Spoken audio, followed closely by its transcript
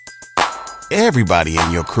Everybody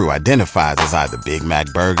in your crew identifies as either Big Mac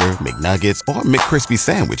Burger, McNuggets, or McCrispy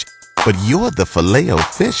Sandwich. But you're the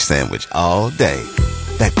Filet-O-Fish Sandwich all day.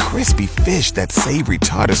 That crispy fish, that savory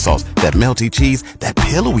tartar sauce, that melty cheese, that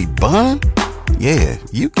pillowy bun. Yeah,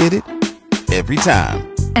 you get it. Every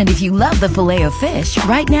time. And if you love the Filet-O-Fish,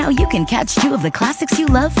 right now you can catch two of the classics you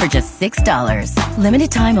love for just $6.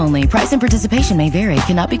 Limited time only. Price and participation may vary.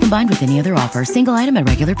 Cannot be combined with any other offer. Single item at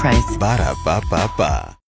regular price.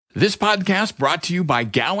 Ba-da-ba-ba-ba. This podcast brought to you by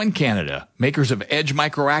Gowan, Canada, makers of Edge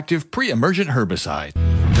Microactive Pre-Emergent Herbicide.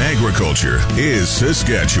 Agriculture is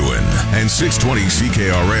Saskatchewan, and 620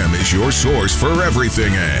 CKRM is your source for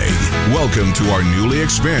everything ag. Welcome to our newly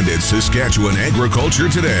expanded Saskatchewan Agriculture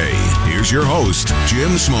Today. Here's your host,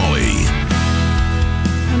 Jim Smalley.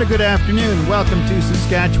 And a good afternoon. Welcome to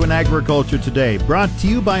Saskatchewan Agriculture Today, brought to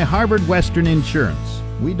you by Harvard Western Insurance.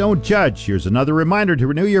 We don't judge. Here's another reminder to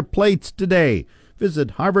renew your plates today. Visit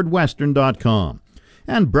harvardwestern.com.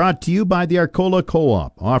 And brought to you by the Arcola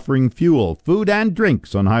Co-op, offering fuel, food, and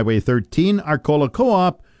drinks on Highway 13. Arcola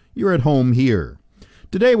Co-op, you're at home here.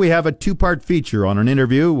 Today we have a two-part feature on an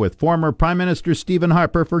interview with former Prime Minister Stephen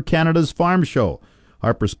Harper for Canada's Farm Show.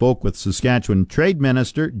 Harper spoke with Saskatchewan Trade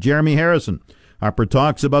Minister Jeremy Harrison. Harper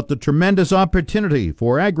talks about the tremendous opportunity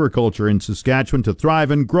for agriculture in Saskatchewan to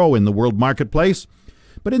thrive and grow in the world marketplace.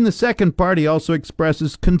 But in the second part, he also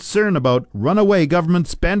expresses concern about runaway government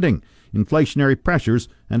spending, inflationary pressures,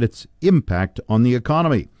 and its impact on the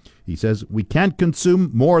economy. He says we can't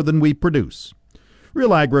consume more than we produce.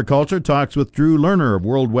 Real Agriculture talks with Drew Lerner of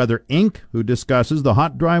World Weather Inc., who discusses the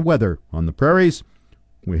hot, dry weather on the prairies.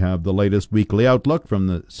 We have the latest weekly outlook from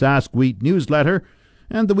the Sask Wheat newsletter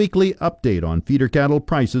and the weekly update on feeder cattle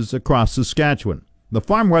prices across Saskatchewan. The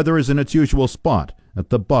farm weather is in its usual spot at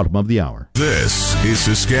the bottom of the hour. This is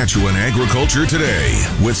Saskatchewan Agriculture Today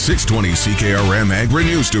with 620 CKRM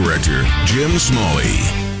Agri-News Director Jim Smalley.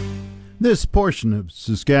 This portion of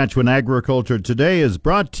Saskatchewan Agriculture Today is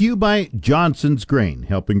brought to you by Johnson's Grain,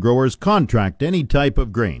 helping growers contract any type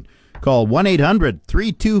of grain. Call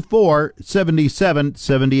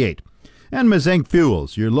 1-800-324-7778. And Mazenk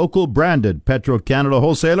Fuels, your local branded Petro-Canada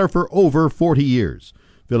wholesaler for over 40 years.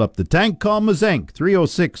 Fill up the tank, call Mazenk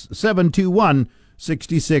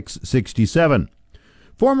 306-721-6667.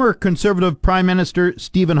 Former Conservative Prime Minister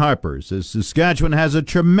Stephen Harper says Saskatchewan has a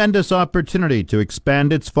tremendous opportunity to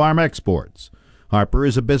expand its farm exports. Harper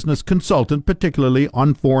is a business consultant, particularly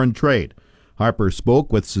on foreign trade. Harper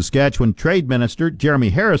spoke with Saskatchewan Trade Minister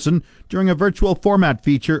Jeremy Harrison during a virtual format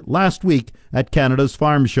feature last week at Canada's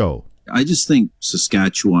Farm Show. I just think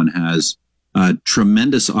Saskatchewan has a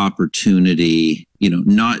tremendous opportunity,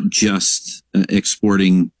 not just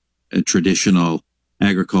exporting traditional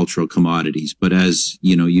agricultural commodities, but as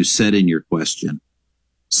you said in your question,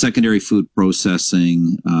 secondary food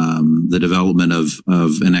processing, the development of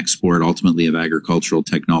an export, ultimately of agricultural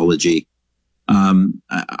technology.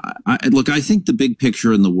 I think the big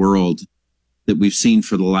picture in the world that we've seen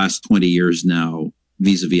for the last 20 years now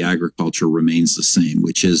vis-a-vis agriculture remains the same,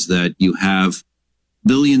 which is that you have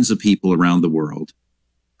billions of people around the world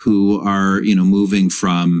who are, moving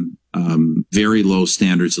from very low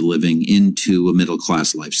standards of living into a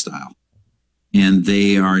middle-class lifestyle. And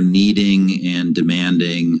they are needing and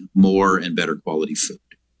demanding more and better quality food.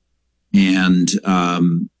 And,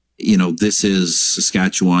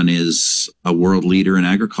 Saskatchewan is a world leader in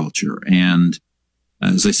agriculture. And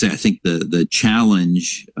as I say, I think the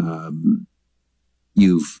challenge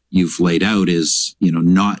you've laid out is,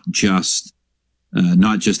 not just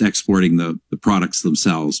exporting the products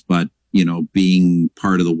themselves, but being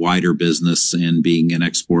part of the wider business and being an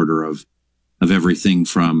exporter of everything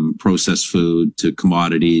from processed food to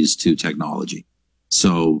commodities to technology.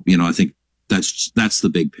 So, I think that's the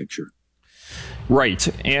big picture. Right.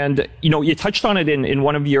 And, you touched on it in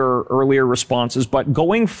one of your earlier responses, but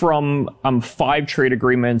going from 5 trade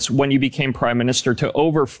agreements when you became prime minister to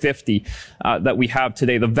over 50 that we have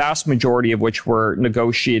today, the vast majority of which were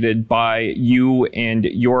negotiated by you and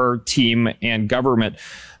your team and government,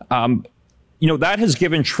 that has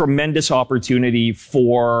given tremendous opportunity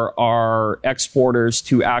for our exporters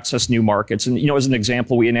to access new markets. And, as an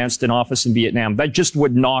example, we announced an office in Vietnam. That just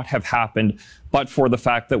would not have happened but for the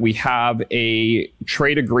fact that we have a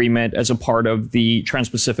trade agreement as a part of the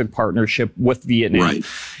Trans-Pacific Partnership with Vietnam. Right.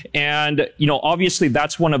 And, obviously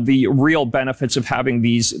that's one of the real benefits of having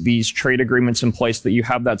these trade agreements in place, that you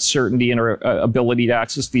have that certainty and ability to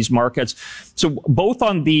access these markets. So both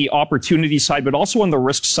on the opportunity side, but also on the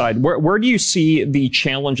risk side, where do you see the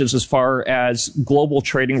challenges as far as global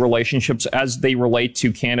trading relationships as they relate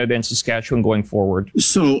to Canada and Saskatchewan going forward?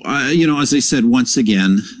 So, as I said, once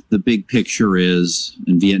again, the big picture is,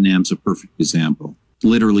 and Vietnam's a perfect example,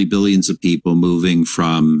 literally billions of people moving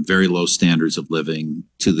from very low standards of living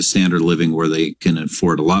to the standard of living where they can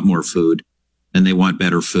afford a lot more food and they want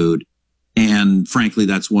better food. And frankly,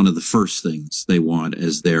 that's one of the first things they want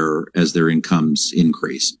as their incomes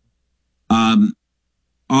increase.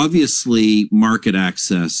 Obviously, market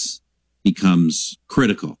access becomes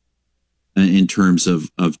critical in terms of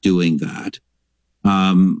doing that.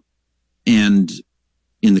 And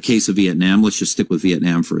in the case of Vietnam, let's just stick with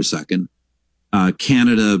Vietnam for a second.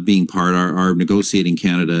 Canada being our negotiating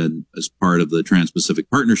Canada as part of the Trans-Pacific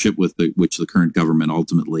Partnership with which the current government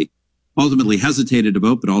ultimately hesitated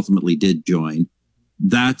about, but ultimately did join.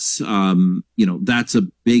 That's a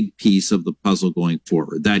big piece of the puzzle going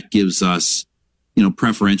forward. That gives us,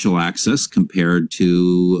 preferential access compared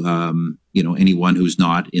to, anyone who's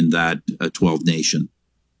not in that 12 nation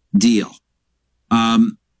deal.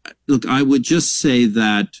 Look, I would just say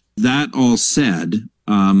that all said,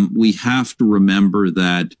 we have to remember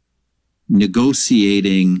that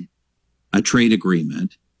negotiating a trade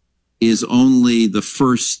agreement is only the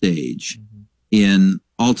first stage in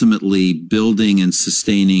ultimately building and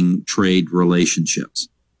sustaining trade relationships.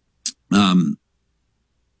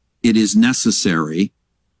 It is necessary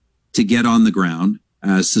to get on the ground,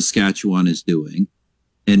 as Saskatchewan is doing,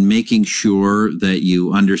 and making sure that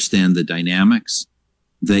you understand the dynamics,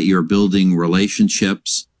 that you're building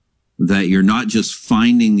relationships, that you're not just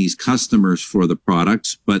finding these customers for the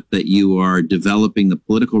products, but that you are developing the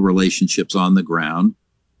political relationships on the ground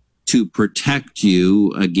to protect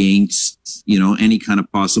you against, any kind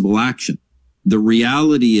of possible action. The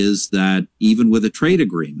reality is that even with a trade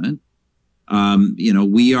agreement,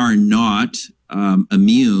 we are not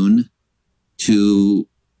immune to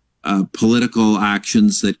political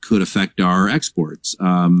actions that could affect our exports,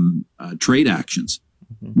 trade actions.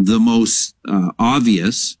 Mm-hmm. The most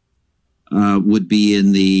obvious would be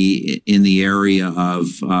in the area of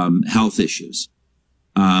health issues.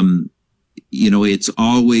 It's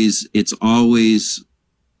always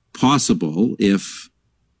possible if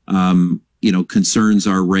concerns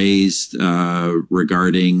are raised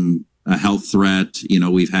regarding a health threat.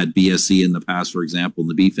 We've had BSE in the past, for example, in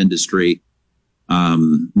the beef industry,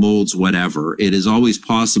 molds, whatever. It is always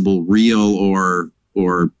possible, real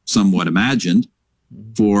or somewhat imagined,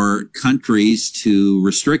 for countries to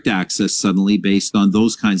restrict access suddenly based on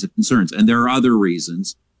those kinds of concerns. And there are other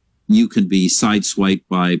reasons you can be sideswiped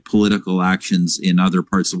by political actions in other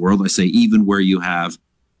parts of the world. I say even where you have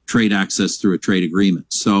trade access through a trade agreement.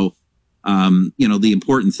 So, the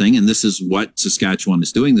important thing, and this is what Saskatchewan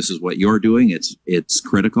is doing, this is what you're doing, it's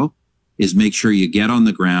critical, is make sure you get on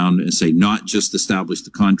the ground and say, not just establish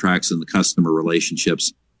the contracts and the customer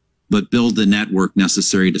relationships, but build the network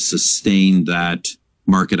necessary to sustain that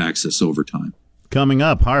market access over time. Coming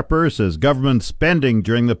up, Harper says government spending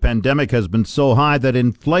during the pandemic has been so high that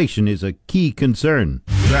inflation is a key concern.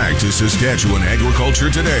 Back to Saskatchewan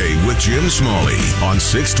Agriculture Today with Jim Smalley on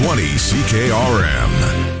 620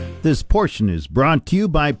 CKRM. This portion is brought to you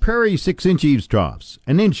by Prairie 6-inch eaves troughs.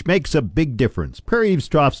 An inch makes a big difference.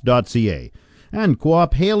 PrairieEavesTroughs.ca and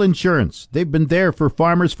Co-op Hail Insurance. They've been there for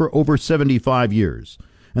farmers for over 75 years,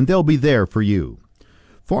 and they'll be there for you.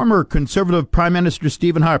 Former Conservative Prime Minister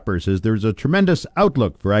Stephen Harper says there's a tremendous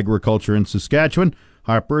outlook for agriculture in Saskatchewan.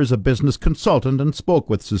 Harper is a business consultant and spoke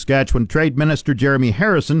with Saskatchewan Trade Minister Jeremy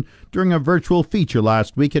Harrison during a virtual feature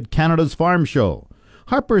last week at Canada's Farm Show.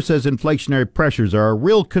 Harper says inflationary pressures are a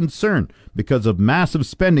real concern because of massive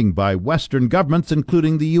spending by Western governments,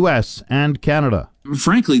 including the U.S. and Canada.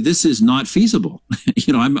 Frankly, this is not feasible.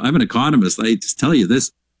 I'm an economist. I just tell you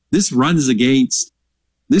this runs against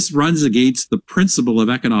the principle of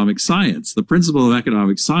economic science. The principle of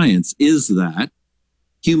economic science is that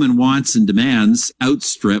human wants and demands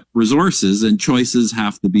outstrip resources and choices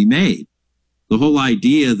have to be made. The whole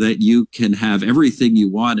idea that you can have everything you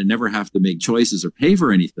want and never have to make choices or pay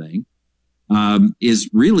for anything is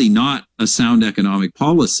really not a sound economic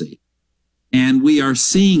policy. And we are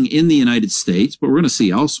seeing in the United States, but we're going to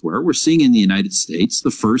see elsewhere, we're seeing in the United States the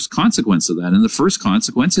first consequence of that. And the first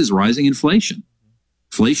consequence is rising inflation.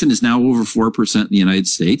 Inflation is now over 4% in the United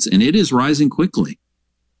States, and it is rising quickly.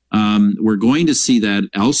 We're going to see that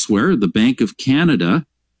elsewhere. The Bank of Canada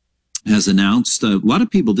has announced, a lot of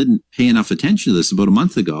people didn't pay enough attention to this about a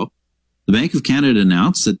month ago. The Bank of Canada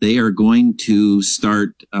announced that they are going to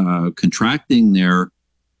start contracting their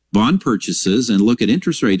bond purchases and look at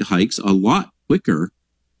interest rate hikes a lot quicker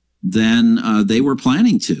than they were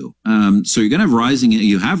planning to. So you're going to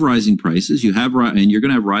have rising prices, and you're going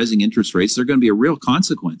to have rising interest rates. There are going to be real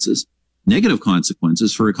consequences, negative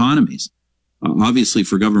consequences for economies, obviously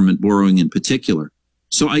for government borrowing in particular.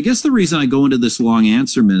 So I guess the reason I go into this long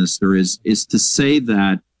answer, Minister, is to say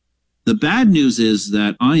that the bad news is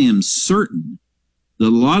that I am certain that a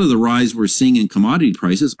lot of the rise we're seeing in commodity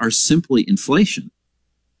prices are simply inflation.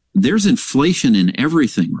 There's inflation in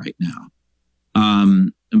everything right now.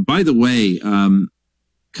 And by the way,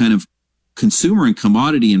 kind of consumer and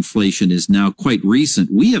commodity inflation is now quite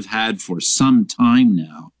recent. We have had for some time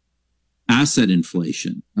now asset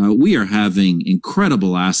inflation. We are having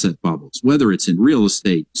incredible asset bubbles, whether it's in real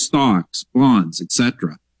estate, stocks, bonds,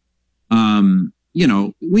 etc.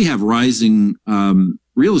 We have rising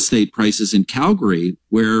real estate prices in Calgary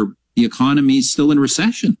where the economy is still in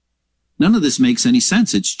recession. None of this makes any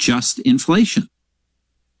sense. It's just inflation.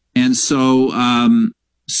 And so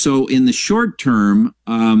in the short term,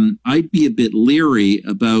 I'd be a bit leery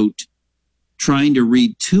about trying to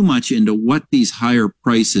read too much into what these higher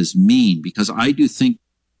prices mean, because I do think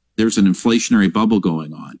there's an inflationary bubble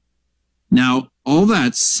going on. Now, all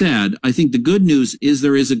that said, I think the good news is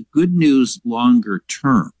there is a good news longer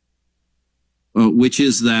term, which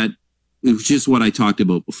is what I talked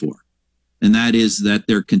about before. And that is that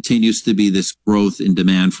there continues to be this growth in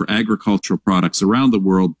demand for agricultural products around the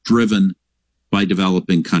world, driven by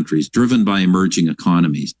developing countries, driven by emerging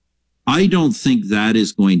economies. I don't think that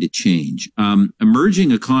is going to change.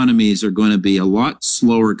 Emerging economies are going to be a lot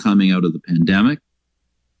slower coming out of the pandemic,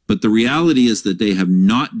 but the reality is that they have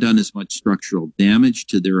not done as much structural damage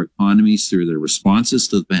to their economies through their responses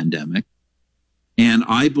to the pandemic. And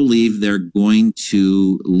I believe they're going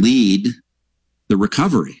to lead the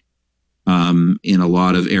recovery in a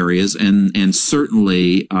lot of areas. And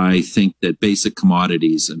certainly I think that basic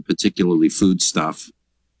commodities, and particularly food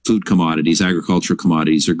commodities, agricultural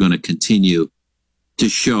commodities, are going to continue to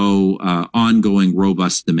show ongoing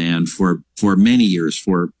robust demand for many years,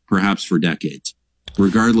 perhaps for decades,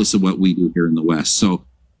 regardless of what we do here in the West. So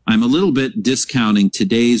I'm a little bit discounting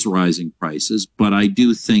today's rising prices, but I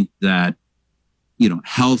do think that,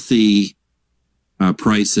 healthy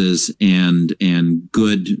prices and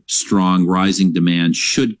good, strong, rising demand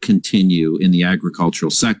should continue in the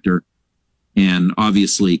agricultural sector. And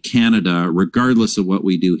obviously Canada, regardless of what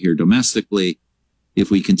we do here domestically,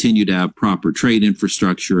 if we continue to have proper trade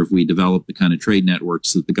infrastructure, if we develop the kind of trade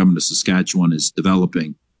networks that the government of Saskatchewan is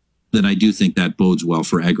developing, then I do think that bodes well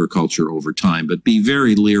for agriculture over time. But be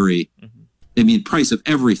very leery. I mean, price of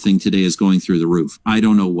everything today is going through the roof. I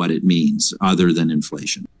don't know what it means other than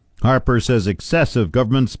inflation. Harper says excessive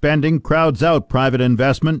government spending crowds out private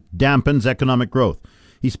investment, dampens economic growth.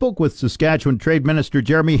 He spoke with Saskatchewan Trade Minister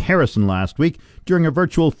Jeremy Harrison last week during a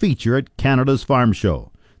virtual feature at Canada's Farm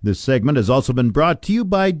Show. This segment has also been brought to you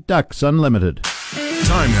by Ducks Unlimited.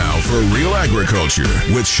 Time now for Real Agriculture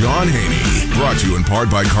with Sean Haney. Brought to you in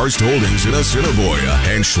part by Karst Holdings in Assiniboia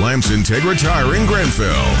and Schlamps Integra Tire in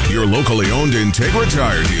Grenfell. Your locally owned Integra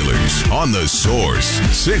Tire dealers on The Source,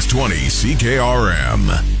 620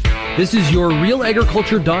 CKRM. This is your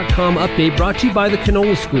RealAgriculture.com update brought to you by the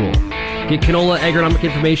Canola School. Get canola agronomic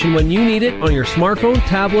information when you need it on your smartphone,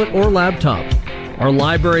 tablet, or laptop. Our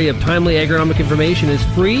library of timely agronomic information is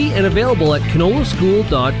free and available at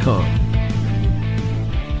canolaschool.com.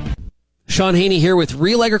 Sean Haney here with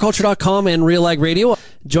RealAgriculture.com and Real Ag Radio,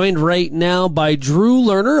 joined right now by Drew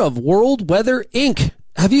Lerner of World Weather Inc.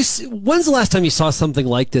 When's the last time you saw something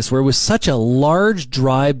like this where it was such a large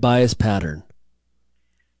dry bias pattern?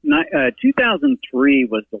 2003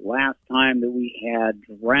 was the last time that we had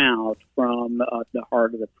drought from the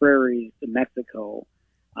heart of the prairies to Mexico.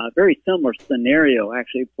 Very similar scenario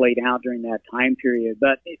actually played out during that time period.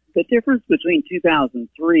 But the difference between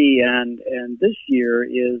 2003 and this year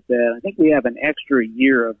is that I think we have an extra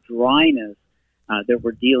year of dryness that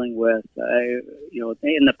we're dealing with,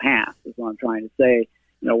 in the past is what I'm trying to say.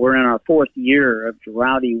 We're in our fourth year of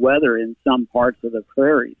droughty weather in some parts of the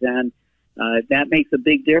prairies, and that makes a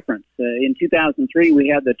big difference. In 2003, we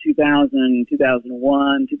had the 2000,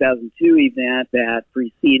 2001, 2002 event that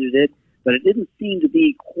preceded it, but it didn't seem to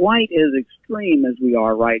be quite as extreme as we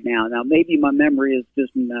are right now. Now, maybe my memory is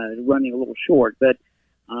just running a little short, but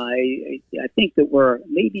I think that we're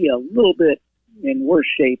maybe a little bit in worse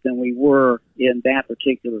shape than we were in that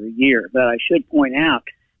particular year. But I should point out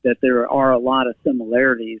that there are a lot of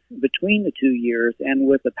similarities between the 2 years, and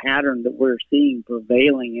with the pattern that we're seeing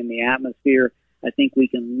prevailing in the atmosphere, I think we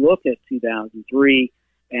can look at 2003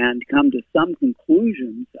 and come to some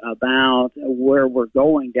conclusions about where we're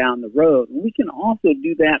going down the road. And we can also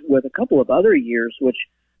do that with a couple of other years, which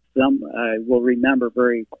some will remember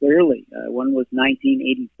very clearly. One was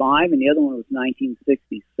 1985 and the other one was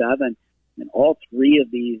 1967. And all three of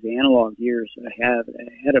these analog years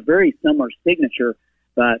had a very similar signature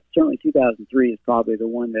But certainly 2003 is probably the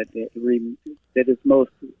one that is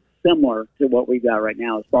most similar to what we've got right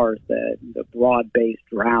now as far as the broad-based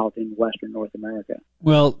drought in western North America.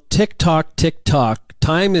 Well, tick-tock, tick-tock.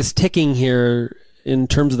 Time is ticking here in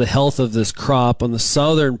terms of the health of this crop on the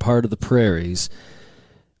southern part of the prairies.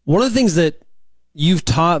 One of the things that you've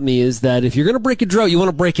taught me is that if you're going to break a drought, you want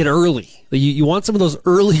to break it early. You want some of those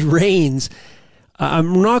early rains.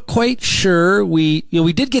 I'm not quite sure. We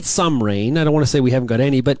did get some rain. I don't want to say we haven't got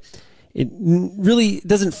any, but it really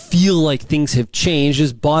doesn't feel like things have changed.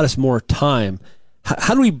 It's bought us more time.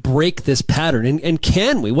 How do we break this pattern? And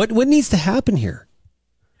can we? What needs to happen here?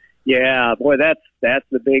 Yeah, boy, that's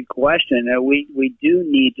the big question. We do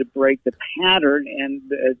need to break the pattern, and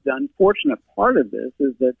the unfortunate part of this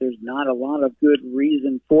is that there's not a lot of good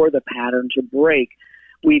reason for the pattern to break.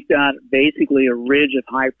 We've got basically a ridge of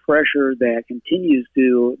high pressure that continues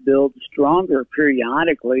to build stronger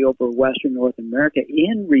periodically over western North America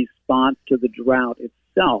in response to the drought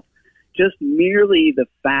itself. Just merely the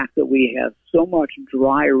fact that we have so much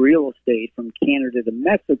dry real estate from Canada to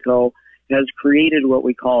Mexico has created what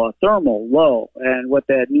we call a thermal low. And what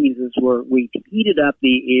that means is we've heated up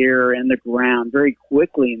the air and the ground very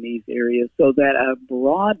quickly in these areas so that a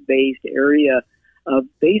broad-based area of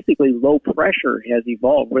basically low pressure has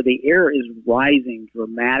evolved, where the air is rising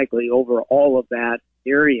dramatically over all of that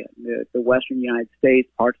area, the western United States,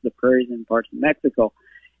 parts of the prairies, and parts of Mexico.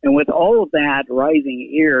 And with all of that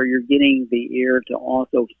rising air, you're getting the air to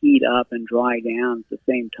also heat up and dry down at the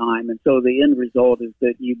same time. And so the end result is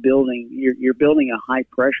that you're building a high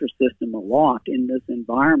pressure system aloft in this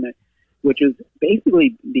environment, which is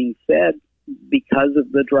basically being fed because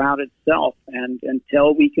of the drought itself. And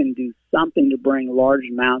until we can do something to bring large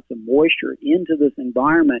amounts of moisture into this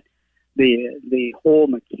environment, the whole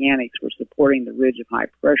mechanics for supporting the ridge of high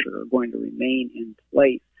pressure are going to remain in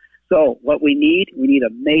place. So what we need a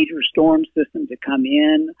major storm system to come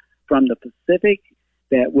in from the Pacific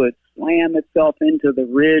that would slam itself into the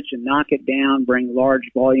ridge and knock it down, bring large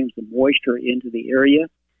volumes of moisture into the area.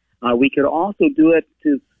 We could also do it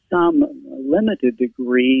to some limited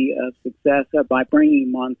degree of success by bringing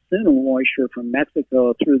monsoonal moisture from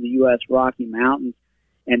Mexico through the U.S. Rocky Mountains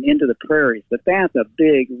and into the prairies. But that's a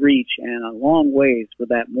big reach and a long ways for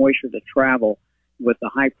that moisture to travel. With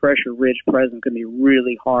the high pressure ridge present, can be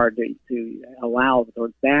really hard to allow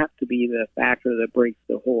for that to be the factor that breaks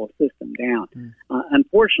the whole system down.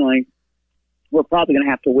 Unfortunately, we're probably going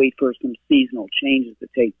to have to wait for some seasonal changes to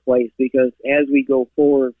take place, because as we go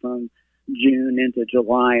forward from June into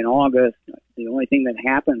July and August, the only thing that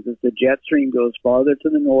happens is the jet stream goes farther to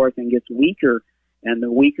the north and gets weaker. And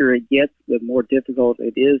the weaker it gets, the more difficult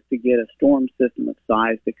it is to get a storm system of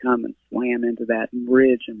size to come and slam into that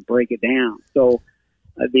ridge and break it down. So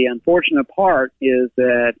the unfortunate part is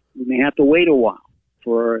that we may have to wait a while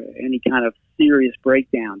for any kind of serious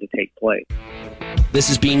breakdown to take place. This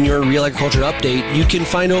has been your Real Agriculture Update. You can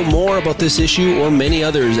find out more about this issue or many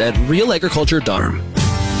others at realagriculture.com.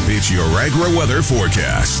 It's your agri-weather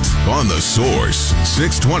forecast on The Source,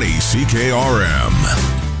 620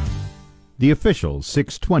 CKRM. The official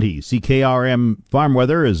 620 CKRM Farm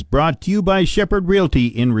Weather is brought to you by Shepherd Realty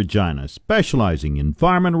in Regina, specializing in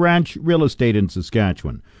farm and ranch real estate in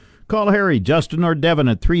Saskatchewan. Call Harry, Justin, or Devin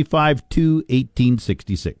at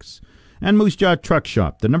 352-1866. And Moose Jaw Truck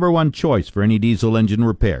Shop, the #1 choice for any diesel engine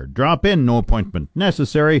repair. Drop in, no appointment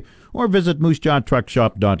necessary, or visit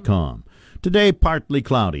moosejawtruckshop.com. Today, partly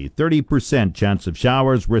cloudy, 30% chance of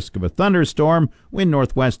showers, risk of a thunderstorm, wind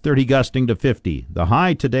northwest 30 gusting to 50. The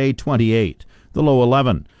high today, 28, the low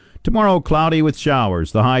 11. Tomorrow, cloudy with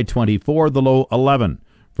showers, the high 24, the low 11.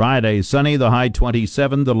 Friday, sunny, the high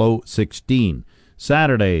 27, the low 16.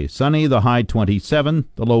 Saturday, sunny, the high 27,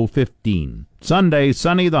 the low 15. Sunday,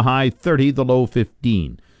 sunny, the high 30, the low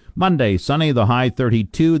 15. Monday, sunny, the high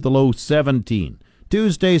 32, the low 17.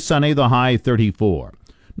 Tuesday, sunny, the high 34.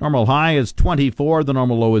 Normal high is 24. The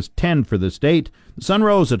normal low is 10 for the state. The sun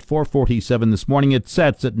rose at 4:47 this morning. It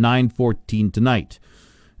sets at 9:14 tonight.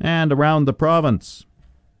 And around the province,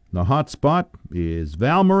 the hot spot is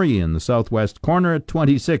Val Marie in the southwest corner at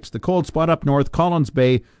 26. The cold spot up north, Collins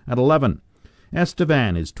Bay at 11.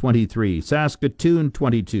 Estevan is 23. Saskatoon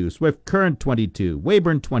 22. Swift Current 22.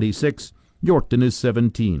 Weyburn 26. Yorkton is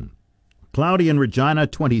 17. Cloudy in Regina,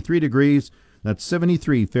 23 degrees. That's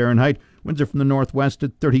 73 Fahrenheit. Winds are from the northwest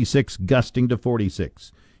at 36, gusting to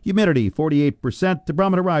 46. Humidity 48%. The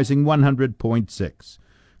barometer rising 100.6.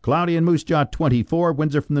 Cloudy in Moose Jaw 24.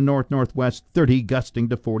 Winds are from the north-northwest 30, gusting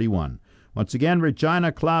to 41. Once again,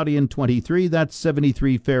 Regina cloudy and 23. That's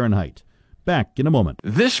 73 Fahrenheit. Back in a moment.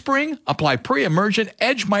 This spring, apply pre-emergent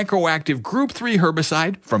Edge Microactive Group 3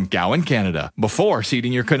 herbicide from Gowan, Canada, before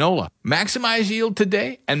seeding your canola. Maximize yield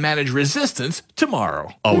today and manage resistance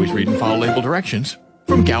tomorrow. Always read and follow label directions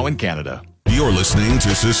from Gowan, Canada. You're listening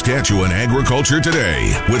to Saskatchewan Agriculture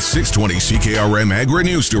Today with 620 CKRM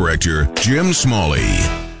Agri-News Director Jim Smalley.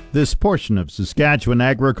 This portion of Saskatchewan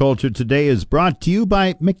Agriculture Today is brought to you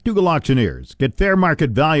by McDougall Auctioneers. Get fair market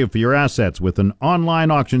value for your assets with an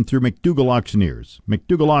online auction through McDougall Auctioneers,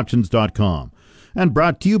 McDougallAuctions.com. And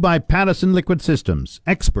brought to you by Pattison Liquid Systems,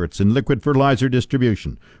 experts in liquid fertilizer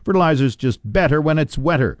distribution. Fertilizer's just better when it's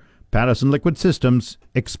wetter. Pattison Liquid Systems,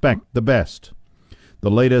 expect the best.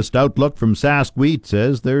 The latest outlook from Sask Wheat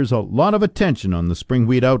says there's a lot of attention on the spring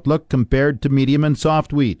wheat outlook compared to medium and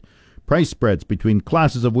soft wheat. Price spreads between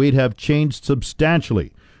classes of wheat have changed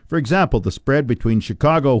substantially. For example, the spread between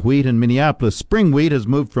Chicago wheat and Minneapolis spring wheat has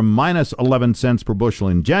moved from minus 11 cents per bushel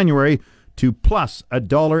in January to plus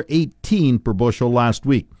 $1.18 per bushel last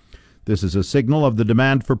week. This is a signal of the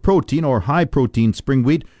demand for protein or high-protein spring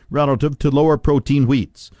wheat relative to lower protein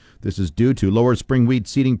wheats. This is due to lower spring wheat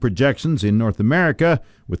seeding projections in North America,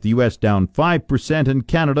 with the U.S. down 5% and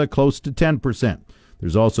Canada close to 10%.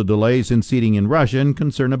 There's also delays in seeding in Russia and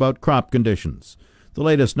concern about crop conditions. The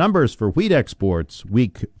latest numbers for wheat exports,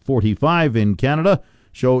 week 45 in Canada,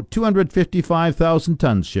 show 255,000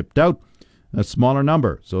 tons shipped out, a smaller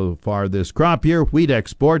number. So far this crop year, wheat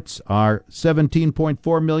exports are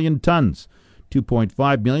 17.4 million tons,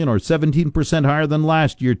 2.5 million or 17% higher than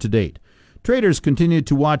last year to date. Traders continue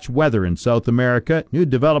to watch weather in South America, new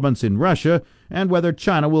developments in Russia, and whether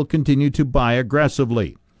China will continue to buy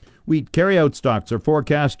aggressively. Wheat carryout stocks are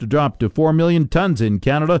forecast to drop to 4 million tons in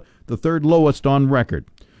Canada, the third lowest on record.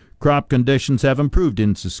 Crop conditions have improved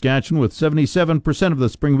in Saskatchewan, with 77% of the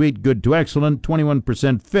spring wheat good to excellent,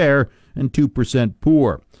 21% fair, and 2%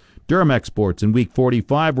 poor. Durum exports in week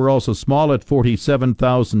 45 were also small at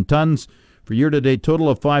 47,000 tons. For year-to-date total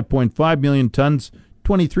of 5.5 million tons,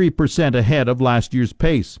 23% ahead of last year's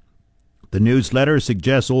pace. The newsletter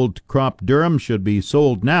suggests old crop durum should be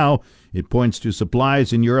sold now. It points to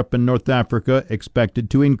supplies in Europe and North Africa expected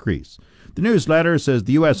to increase. The newsletter says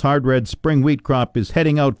the U.S. hard red spring wheat crop is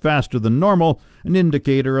heading out faster than normal, an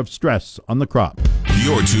indicator of stress on the crop.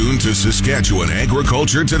 You're tuned to Saskatchewan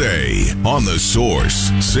Agriculture Today on The Source,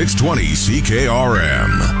 620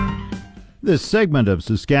 CKRM. This segment of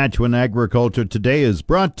Saskatchewan Agriculture Today is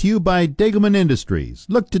brought to you by Degelman Industries.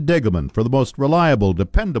 Look to Degelman for the most reliable,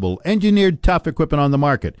 dependable, engineered tough equipment on the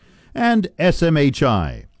market. And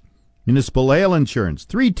SMHI. Municipal Hail Insurance,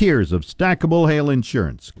 3 tiers of stackable hail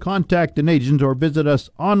insurance. Contact an agent or visit us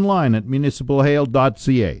online at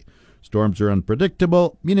municipalhail.ca. Storms are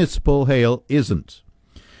unpredictable. Municipal hail isn't.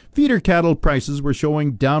 Feeder cattle prices were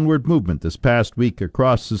showing downward movement this past week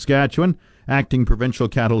across Saskatchewan. Acting Provincial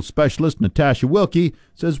Cattle Specialist Natasha Wilkie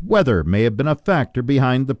says weather may have been a factor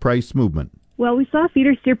behind the price movement. Well, we saw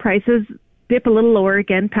feeder steer prices dip a little lower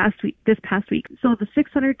again this past week. So the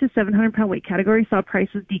 600 to 700 pound weight category saw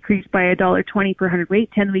prices decrease by $1.20 per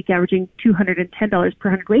hundredweight, 10-week averaging $210 per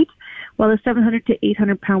hundredweight, while the 700 to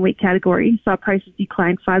 800 pound weight category saw prices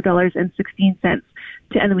decline $5.16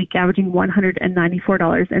 to end the week averaging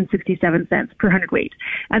 $194.67 per hundredweight.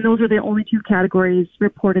 And those were the only 2 categories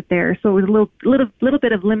reported there. So it was a little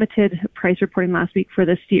bit of limited price reporting last week for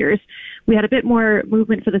the steers. We had a bit more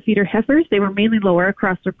movement for the feeder heifers. They were mainly lower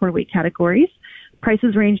across the reported weight categories.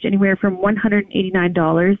 Prices ranged anywhere from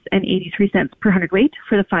 $189.83 per hundredweight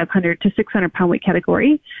for the 500 to 600 pound weight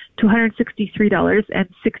category to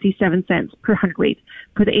 $163.67 per hundredweight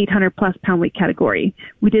for the 800 plus pound weight category.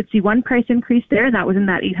 We did see one price increase there, and that was in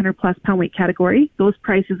that 800 plus pound weight category. Those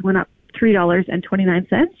prices went up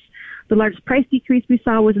 $3.29. The largest price decrease we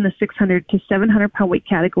saw was in the 600 to 700 pound weight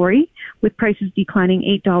category, with prices declining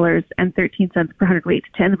 $8.13 per hundredweight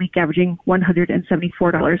to end the week averaging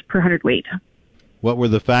 $174 per hundredweight. What were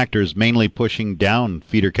the factors mainly pushing down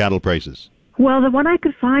feeder cattle prices? Well, the one I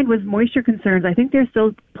could find was moisture concerns. I think they're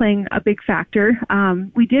still playing a big factor.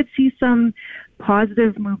 We did see some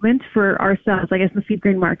positive movement for ourselves, I guess, in the feed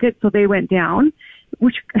grain market, so they went down,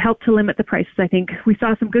 which helped to limit the prices, I think. We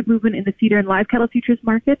saw some good movement in the feeder and live cattle futures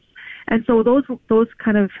markets, and so those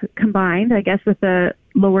kind of combined, I guess, with the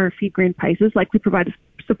lower feed grain prices, like we provided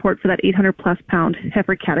support for that 800 plus pound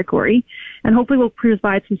heifer category, and hopefully we'll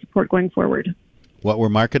provide some support going forward. What were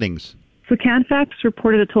marketings? So Canfax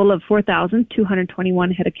reported a total of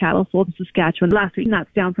 4,221 head of cattle sold in Saskatchewan last week, and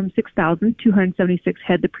that's down from 6,276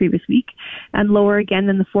 head the previous week, and lower again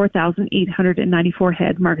than the 4,894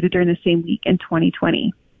 head marketed during the same week in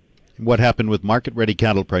 2020. What happened with market-ready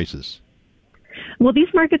cattle prices? Well,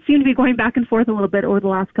 these markets seem to be going back and forth a little bit over the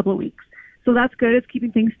last couple of weeks. So that's good. It's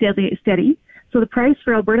keeping things steady. So the price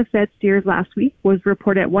for Alberta fed steers last week was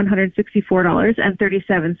reported at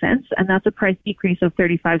 $164.37, and that's a price decrease of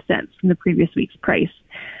 35 cents from the previous week's price.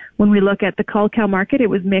 When we look at the cull cow market, it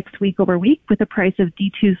was mixed week over week, with the price of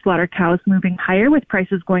D2 slaughter cows moving higher, with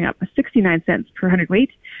prices going up 69 cents per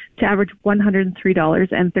hundredweight to average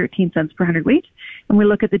 $103.13 per hundredweight. And we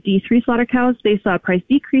look at the D3 slaughter cows, they saw a price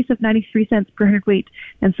decrease of 93 cents per hundredweight,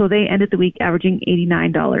 and so they ended the week averaging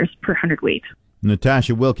 $89 per hundredweight.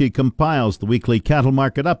 Natasha Wilkie compiles the weekly cattle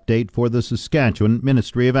market update for the Saskatchewan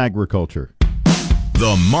Ministry of Agriculture.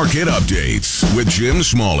 The Market Updates with Jim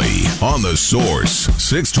Smalley on The Source,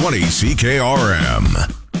 620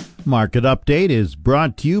 CKRM. Market Update is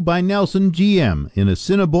brought to you by Nelson GM in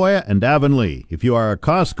Assiniboia and Avonlea. If you are a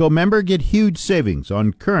Costco member, get huge savings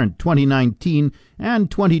on current 2019 and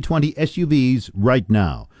 2020 SUVs right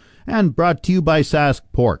now. And brought to you by Sask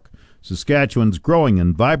Pork. Saskatchewan's growing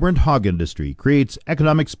and vibrant hog industry creates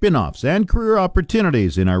economic spin-offs and career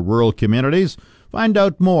opportunities in our rural communities. Find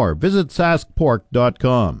out more. Visit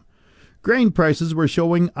saskpork.com. Grain prices were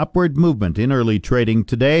showing upward movement in early trading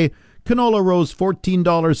today. Canola rose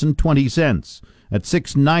 $14.20 at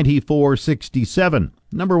 $6.9467.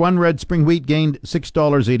 Number 1 red spring wheat gained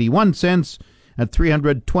 $6.81 at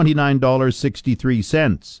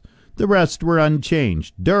 $329.63. The rest were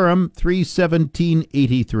unchanged. Durham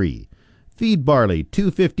 $317.83. Feed barley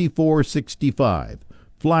 $254.65.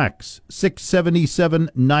 Flax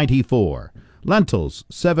 $677.94. Lentils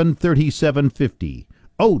 $737.50.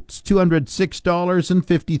 Oats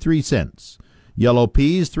 $206.53. Yellow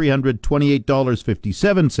peas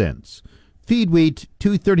 $328.57. Feed wheat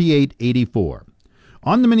 $238.84.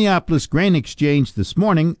 On the Minneapolis Grain Exchange this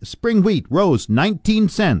morning, spring wheat rose 19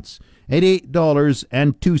 cents at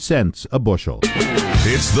 $8.02 a bushel.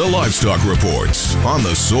 It's the Livestock Reports on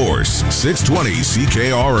The Source, 620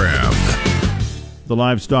 CKRM. The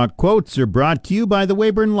livestock quotes are brought to you by the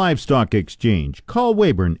Weyburn Livestock Exchange. Call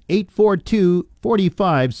Weyburn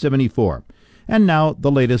 842-4574. And now the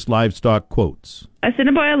latest livestock quotes.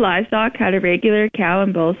 Assiniboia Livestock had a regular cow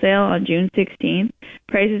and bull sale on June 16th.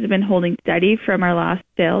 Prices have been holding steady from our last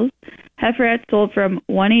sales. Heiferettes sold from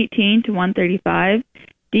 $118 to $135.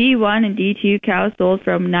 D1 and D2 cows sold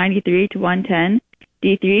from $93 to $110.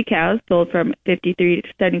 D3 cows sold from $53 to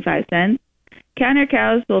 75 cents. Canner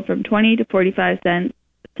cows sold from 20 to 45 cents.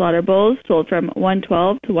 Slaughter bulls sold from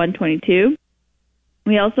 112 to 122.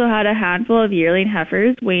 We also had a handful of yearling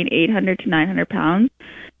heifers weighing 800 to 900 pounds,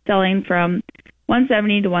 selling from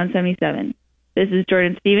 170 to 177. This is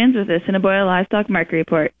Jordan Stevens with the Assiniboia Livestock Market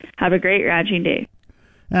Report. Have a great ranching day.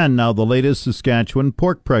 And now the latest Saskatchewan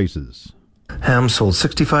pork prices. Ham sold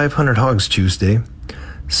 6,500 hogs Tuesday,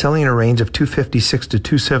 selling a range of $256 to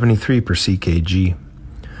 $273 per CKG.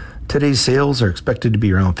 Today's sales are expected to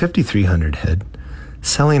be around 5,300 head,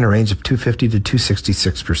 selling a range of $250 to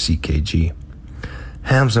 $266 per CKG.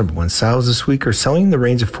 Ham's number 1 sows this week are selling in the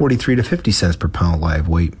range of 43 to 50 cents per pound live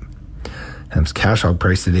weight. Ham's cash hog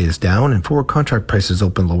price today is down, and forward contract prices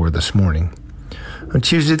opened lower this morning. On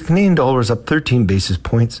Tuesday, the Canadian dollar is up 13 basis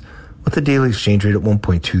points, with the daily exchange rate at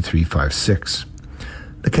 1.2356.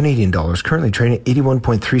 The Canadian dollar is currently trading at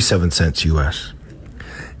 81.37 cents U.S.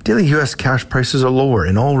 Daily U.S. cash prices are lower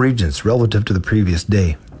in all regions relative to the previous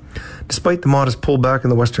day. Despite the modest pullback in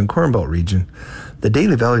the Western Corn Belt region, the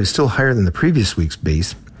daily value is still higher than the previous week's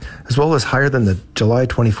base, as well as higher than the July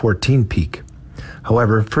 2014 peak.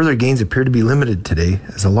 However, further gains appear to be limited today,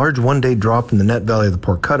 as a large one-day drop in the net value of the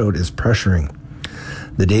pork cutout is pressuring.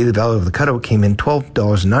 The daily value of the cutout came in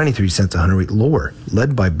 $12.93 a hundredweight lower,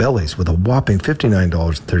 led by bellies with a whopping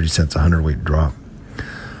 $59.30 a hundredweight drop.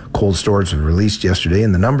 Cold storage was released yesterday,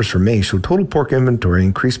 and the numbers for May show total pork inventory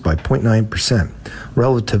increased by 0.9%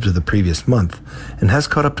 relative to the previous month and has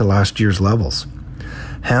caught up to last year's levels.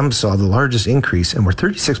 Hams saw the largest increase and were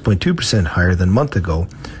 36.2% higher than a month ago,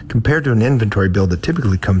 compared to an inventory build that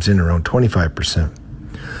typically comes in around 25%.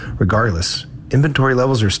 Regardless, inventory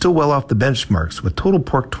levels are still well off the benchmarks, with total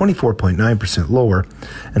pork 24.9% lower,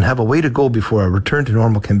 and have a way to go before a return to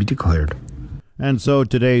normal can be declared. And so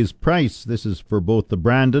today's price, this is for both the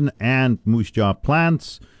Brandon and Moose Jaw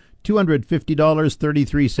plants,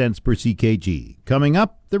 $250.33 per CKG. Coming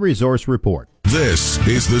up, the Resource Report. This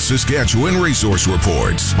is the Saskatchewan Resource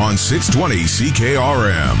Report on 620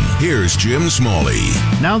 CKRM. Here's Jim Smalley.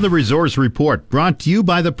 Now the Resource Report, brought to you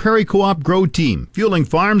by the Prairie Co-op Grow Team, fueling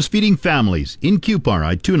farms, feeding families in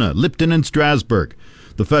Cupar, Ituna, Lipton, and Strasbourg.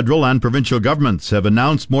 The federal and provincial governments have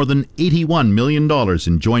announced more than $81 million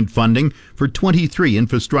in joint funding for 23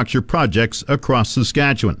 infrastructure projects across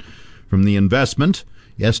Saskatchewan. From the investment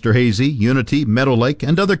Esterhazy, Unity, Meadow Lake,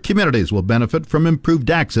 and other communities will benefit from improved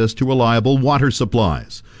access to reliable water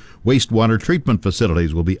supplies. Wastewater treatment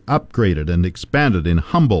facilities will be upgraded and expanded in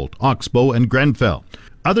Humboldt, Oxbow, and Grenfell.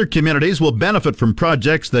 Other communities will benefit from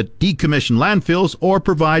projects that decommission landfills or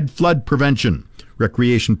provide flood prevention.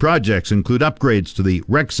 Recreation projects include upgrades to the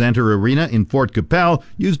Rec Center Arena in Fort Qu'Appelle,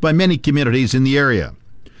 used by many communities in the area.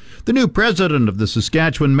 The new president of the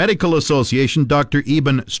Saskatchewan Medical Association, Dr.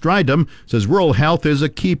 Eben Strydom, says rural health is a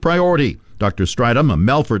key priority. Dr. Strydom, a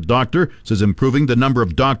Melfort doctor, says improving the number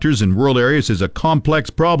of doctors in rural areas is a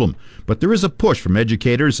complex problem, but there is a push from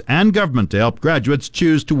educators and government to help graduates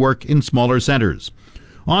choose to work in smaller centres.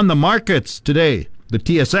 On the markets today, the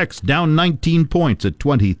TSX down 19 points at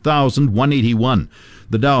 20,181.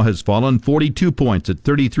 The Dow has fallen 42 points at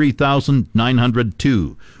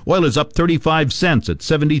 33,902. Oil is up 35 cents at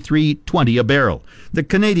 73.20 a barrel. The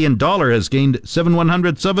Canadian dollar has gained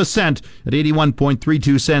 7/100ths of a cent at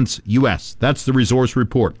 81.32 cents U.S. That's the Resource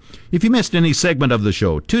Report. If you missed any segment of the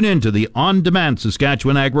show, tune in to the on-demand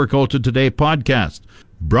Saskatchewan Agriculture Today podcast.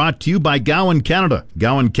 Brought to you by Gowan Canada.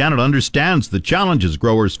 Gowan Canada understands the challenges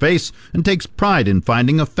growers face and takes pride in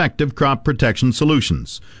finding effective crop protection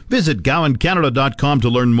solutions. Visit GowanCanada.com to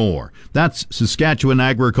learn more. That's Saskatchewan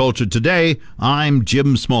Agriculture Today. I'm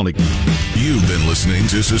Jim Smalley. You've been listening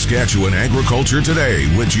to Saskatchewan Agriculture Today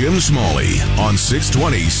with Jim Smalley on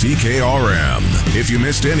 620 CKRM. If you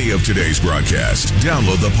missed any of today's broadcast,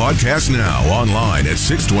 download the podcast now online at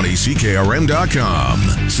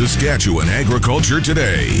 620CKRM.com. Saskatchewan Agriculture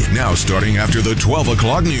Today, now starting after the 12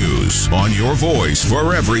 o'clock news on your voice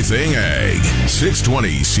for everything ag.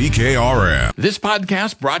 620 CKRM. This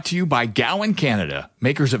podcast brought to you by Gowan Canada,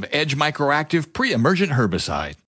 makers of Edge Microactive Pre-Emergent Herbicide.